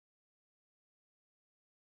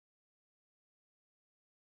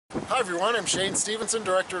Hi everyone, I'm Shane Stevenson,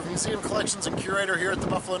 Director of Museum Collections and Curator here at the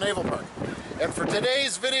Buffalo Naval Park. And for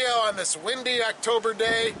today's video on this windy October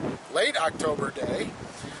day, late October day,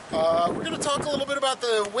 we're going to talk a little bit about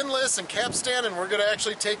the Windlass and Capstan, and we're going to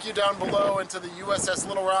actually take you down below into the USS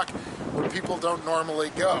Little Rock where people don't normally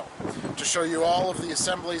go, to show you all of the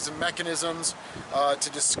assemblies and mechanisms, to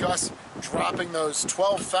discuss dropping those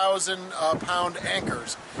 12,000 pound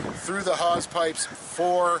anchors through the hawse pipes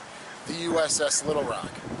for the USS Little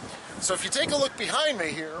Rock. So if you take a look behind me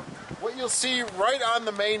here, what you'll see right on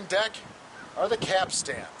the main deck are the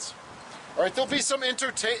capstans. All right, there'll be some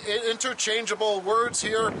interchangeable words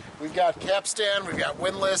here. We've got capstan, we've got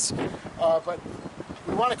windlass, but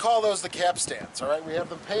we want to call those the capstans. All right, we have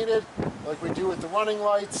them painted like we do with the running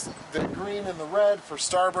lights, the green and the red for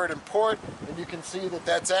starboard and port, and you can see that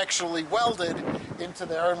that's actually welded into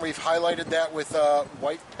there, and we've highlighted that with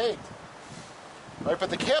white paint. All right, but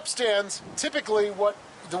the capstans, typically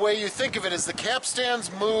the way you think of it is the capstans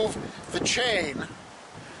move the chain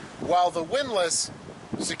while the windlass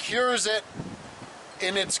secures it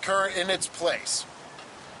in its place.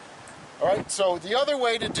 All right, so the other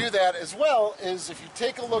way to do that as well is if you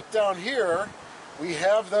take a look down here, we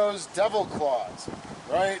have those devil claws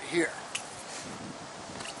right here.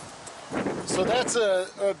 So that's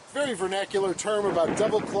a very vernacular term about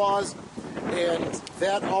devil claws, and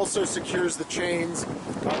that also secures the chains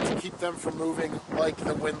to keep them from moving like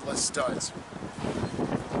the windlass does.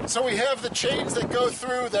 So we have the chains that go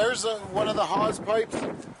through. There's one of the hawse pipes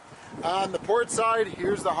on the port side.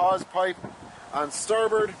 Here's the hawse pipe on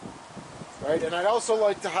starboard. Right, and I'd also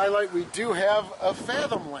like to highlight we do have a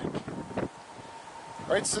fathom link.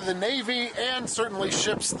 Right, so the Navy and certainly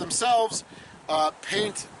ships themselves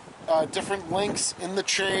paint different links in the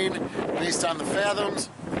chain based on the fathoms.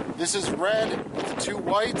 This is red with the two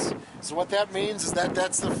whites, so what that means is that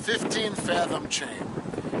that's the 15 fathom chain.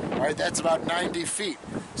 All right, that's about 90 feet.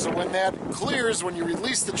 So when that clears, when you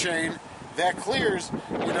release the chain, that clears,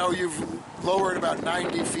 you know you've lowered about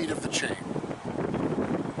 90 feet of the chain.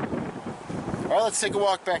 All right, let's take a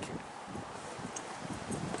walk back here.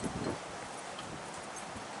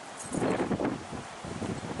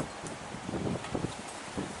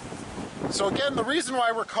 So again, the reason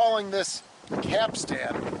why we're calling this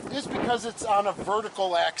capstan is because it's on a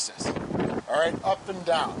vertical axis, all right, up and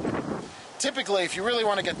down. Typically, if you really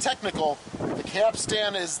want to get technical, the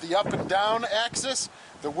capstan is the up and down axis,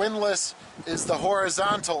 the windlass is the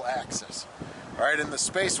horizontal axis. All right, and the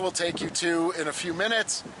space we'll take you to in a few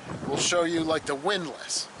minutes will show you like the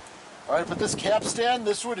windlass. All right, but this capstan,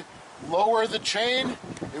 this would lower the chain.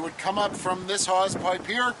 It would come up from this hawse pipe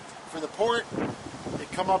here for the port.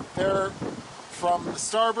 It'd come up there from the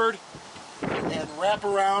starboard and wrap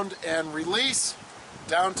around and release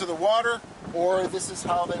down to the water, or this is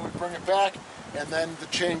how they would bring it back, and then the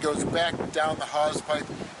chain goes back down the hawse pipe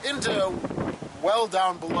into, well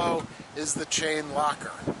down below is the chain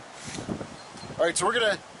locker. All right, so we're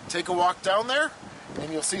going to take a walk down there,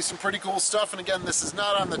 and you'll see some pretty cool stuff. And again, this is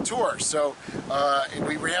not on the tour, so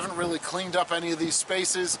we haven't really cleaned up any of these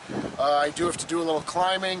spaces. I do have to do a little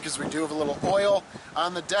climbing because we do have a little oil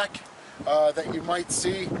on the deck that you might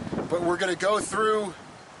see. But we're going to go through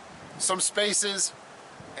some spaces,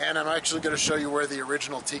 and I'm actually going to show you where the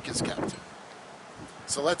original teak is kept.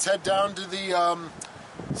 So let's head down to the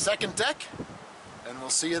second deck, and we'll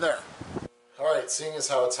see you there. All right, seeing as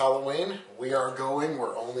how it's Halloween, we are going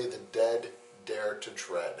where only the dead dare to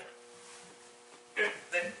tread.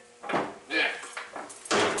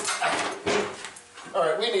 All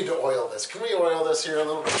right, we need to oil this. Can we oil this here a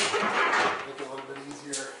little bit? Make it a little bit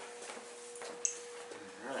easier.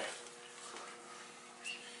 All right.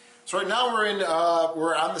 So right now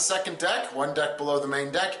we're on the second deck, one deck below the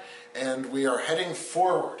main deck, and we are heading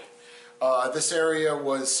forward. This area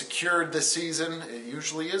was secured this season. It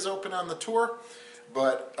usually is open on the tour,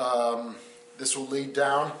 but this will lead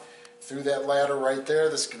down through that ladder right there.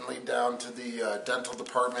 This can lead down to the dental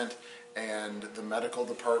department and the medical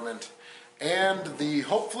department and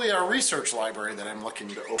hopefully our research library that I'm looking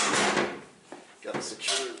to open. Got a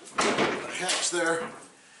secure hatch there.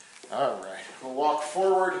 All right, we'll walk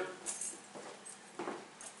forward.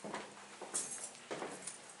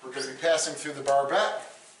 We're going to be passing through the barbette.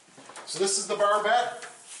 So this is the barbette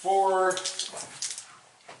for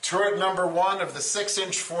turret number 1 of the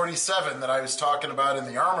 6-inch 47 that I was talking about in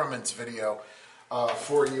the armaments video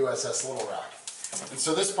for USS Little Rock. And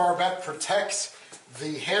so this barbette protects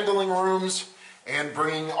the handling rooms and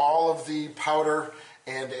bringing all of the powder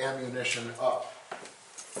and ammunition up.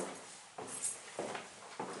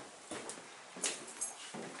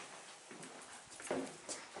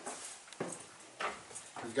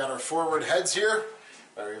 We've got our forward heads here.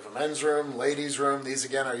 We have a men's room, ladies' room. These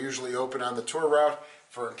again are usually open on the tour route.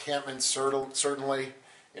 For encampments, certainly,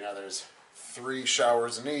 you know, there's 3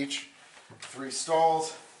 showers in each, 3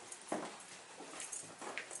 stalls.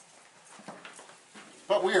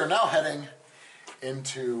 But we are now heading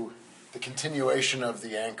into the continuation of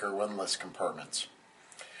the Anchor Windlass compartments.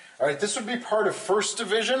 All right, this would be part of 1st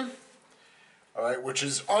Division, all right, which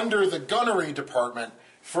is under the gunnery department.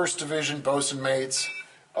 1st Division, bosun mates,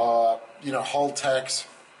 you know, hull techs,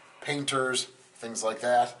 painters, things like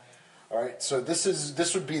that. All right, so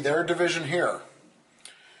this would be their division here.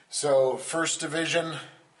 So 1st Division,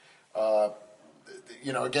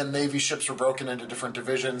 you know, again, Navy ships were broken into different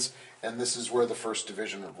divisions, and this is where the 1st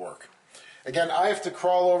Division would work. Again, I have to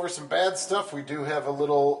crawl over some bad stuff. We do have a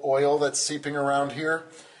little oil that's seeping around here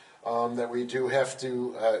that we do have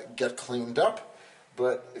to get cleaned up.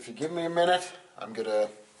 But if you give me a minute, I'm going to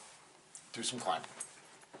do some climbing.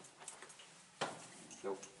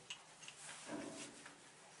 Nope.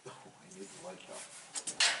 Oh, I need the light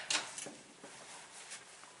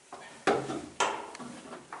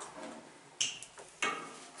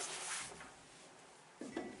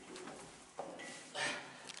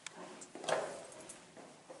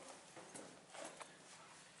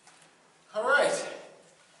All right.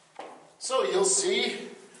 So you'll see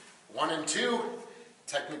 1 and 2,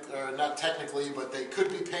 not technically, but they could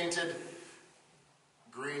be painted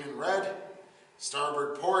green and red.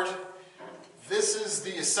 Starboard port. This is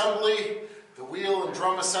the assembly, the wheel and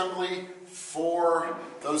drum assembly for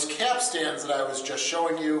those capstans that I was just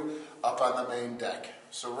showing you up on the main deck.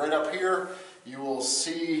 So right up here, you will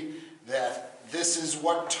see that this is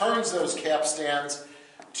what turns those capstans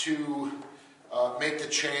to make the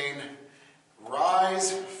chain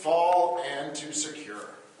rise, fall, and to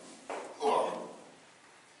secure. Oh.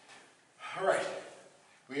 All right.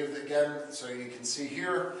 We have, again, so you can see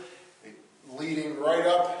here, leading right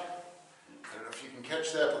up, I don't know if you can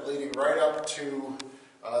catch that, but leading right up to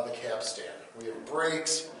the capstan. We have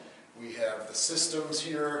brakes, we have the systems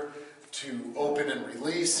here to open and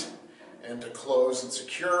release, and to close and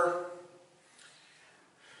secure.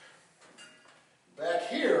 Back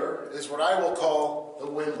here is what I will call the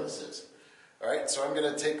windlasses. All right, so I'm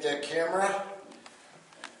going to take that camera.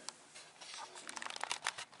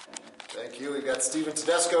 Thank you. We've got Steven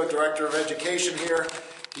Tedesco, Director of Education here.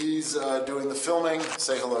 He's doing the filming.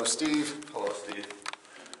 Say hello, Steve. Hello, Steve.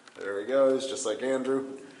 There he goes, just like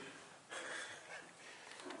Andrew.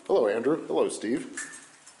 Hello, Andrew. Hello, Steve.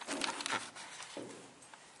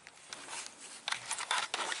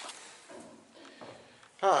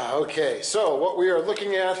 Okay, so what we are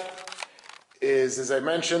looking at is, as I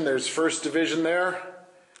mentioned, there's 1st Division there.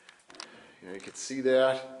 You can see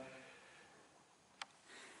that.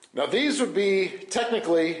 Now these would be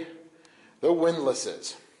technically the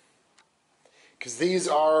windlasses, because these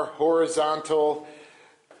are horizontal,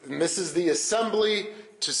 and this is the assembly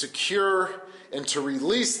to secure and to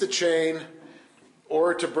release the chain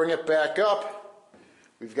or to bring it back up.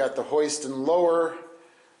 We've got the hoist and lower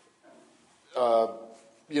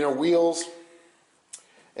wheels.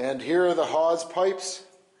 And here are the hawse pipes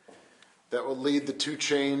that will lead the 2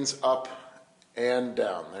 chains up and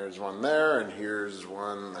down. There's one there, and here's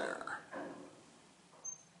one there.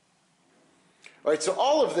 All right, so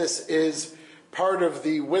all of this is part of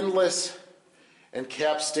the windlass and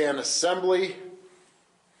capstan assembly.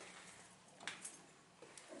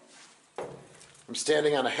 I'm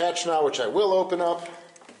standing on a hatch now, which I will open up.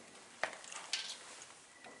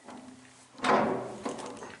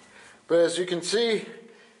 But as you can see,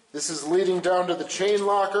 this is leading down to the chain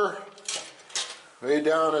locker, way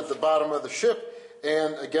down at the bottom of the ship.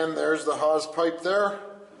 And again, there's the hawse pipe there.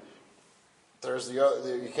 There's the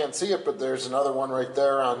other, you can't see it, but there's another one right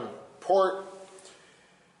there on port.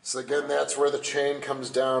 So again, that's where the chain comes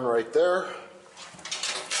down right there.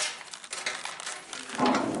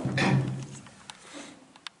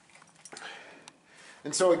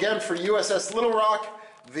 And so again, for USS Little Rock,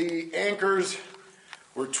 the anchors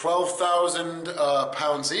were 12,000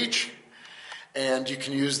 pounds each, and you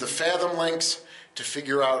can use the fathom links to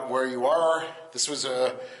figure out where you are. This was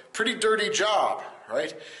a pretty dirty job,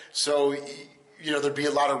 right? So, you know, there'd be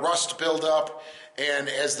a lot of rust buildup, and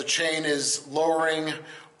as the chain is lowering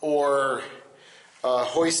or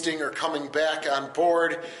hoisting or coming back on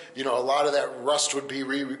board, you know, a lot of that rust would be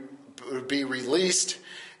released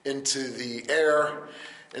into the air.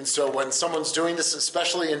 And so when someone's doing this,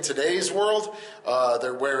 especially in today's world,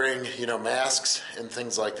 they're wearing, you know, masks and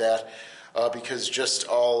things like that, because just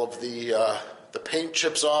all of the paint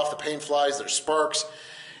chips off, the paint flies, there's sparks,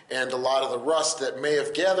 and a lot of the rust that may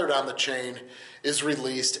have gathered on the chain is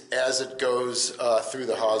released as it goes through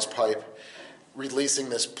the hawse pipe releasing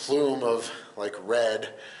this plume of like red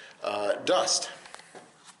dust.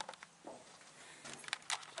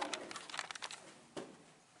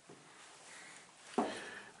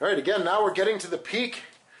 All right, again, now we're getting to the peak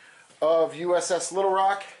of USS Little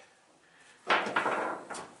Rock.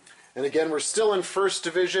 And again, we're still in First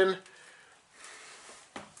Division.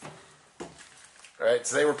 All right,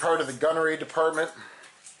 so they were part of the gunnery department.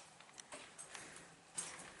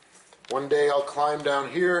 One day I'll climb down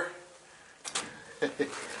here.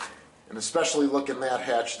 And especially look in that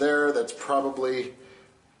hatch there. That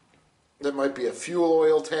might be a fuel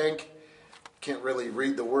oil tank. Can't really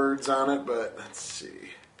read the words on it, but let's see.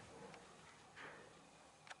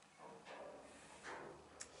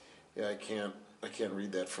 Yeah, I can't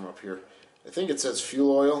read that from up here. I think it says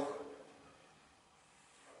fuel oil.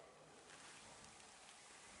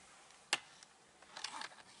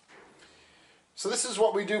 So this is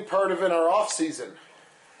what we do part of in our off season,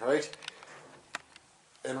 right?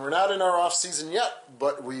 And we're not in our off season yet,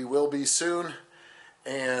 but we will be soon.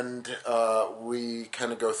 And we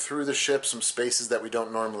kind of go through the ship, some spaces that we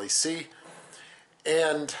don't normally see.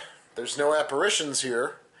 And there's no apparitions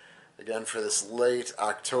here, again, for this late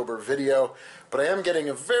October video, but I am getting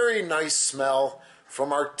a very nice smell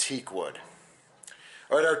from our teak wood.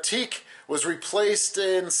 All right, our teak was replaced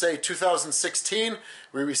in, say, 2016.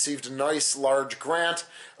 We received a nice large grant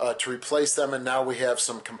to replace them, and now we have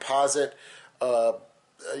some composite,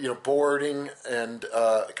 boarding and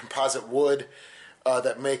composite wood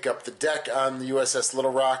that make up the deck on the USS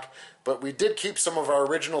Little Rock. But we did keep some of our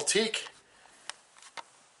original teak.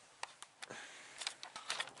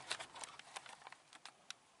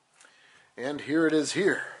 And here it is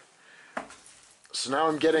here. So now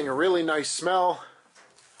I'm getting a really nice smell.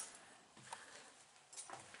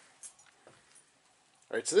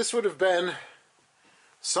 Alright, so this would have been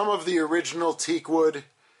some of the original teak wood.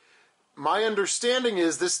 My understanding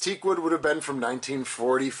is this teak wood would have been from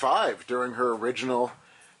 1945 during her original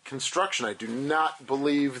construction. I do not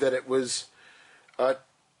believe that it was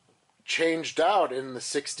changed out in the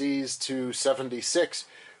 60s to 76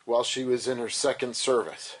 while she was in her second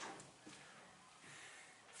service.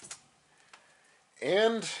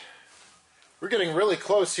 And we're getting really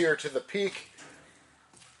close here to the peak.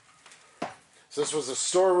 So this was a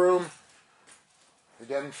storeroom.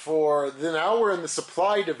 Again, now we're in the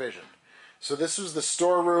supply division. So this was the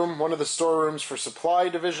storeroom, one of the storerooms for supply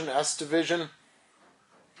division, S division.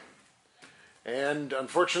 And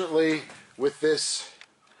unfortunately, with this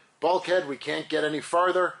bulkhead, we can't get any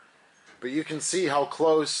farther. But you can see how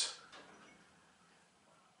close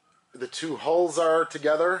the two hulls are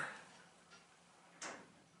together.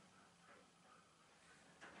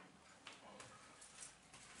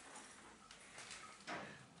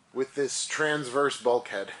 With this transverse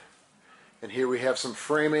bulkhead. And here we have some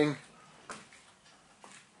framing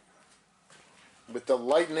with the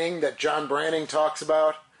lightning that John Branning talks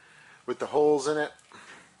about, with the holes in it.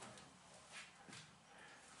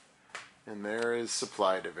 And there is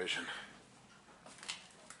supply division.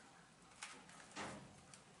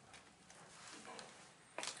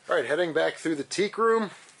 Alright, heading back through the teak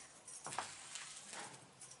room.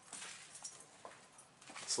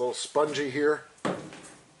 It's a little spongy here.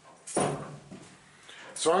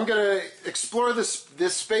 So I'm going to explore this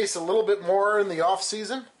space a little bit more in the off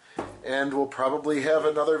season, and we'll probably have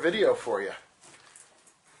another video for you.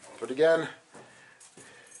 But again,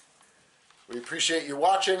 we appreciate you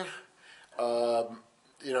watching.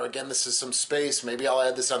 Again, this is some space. Maybe I'll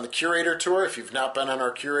add this on the Curator Tour. If you've not been on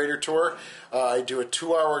our Curator Tour, I do a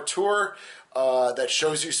 2-hour tour that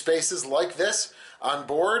shows you spaces like this on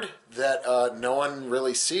board that no one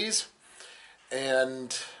really sees.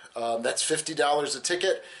 And that's $50 a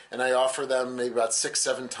ticket, and I offer them maybe about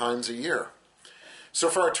 6-7 times a year. So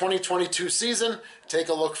for our 2022 season, take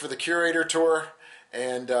a look for the Curator Tour,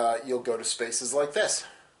 and you'll go to spaces like this.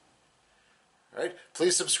 All right?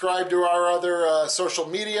 Please subscribe to our other social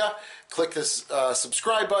media. Click this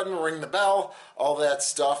subscribe button, ring the bell, all that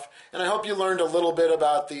stuff. And I hope you learned a little bit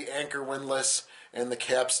about the Anchor Windlass and the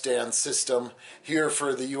Capstan system here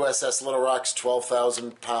for the USS Little Rock's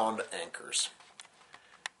 12,000-pound anchors.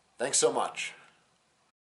 Thanks so much.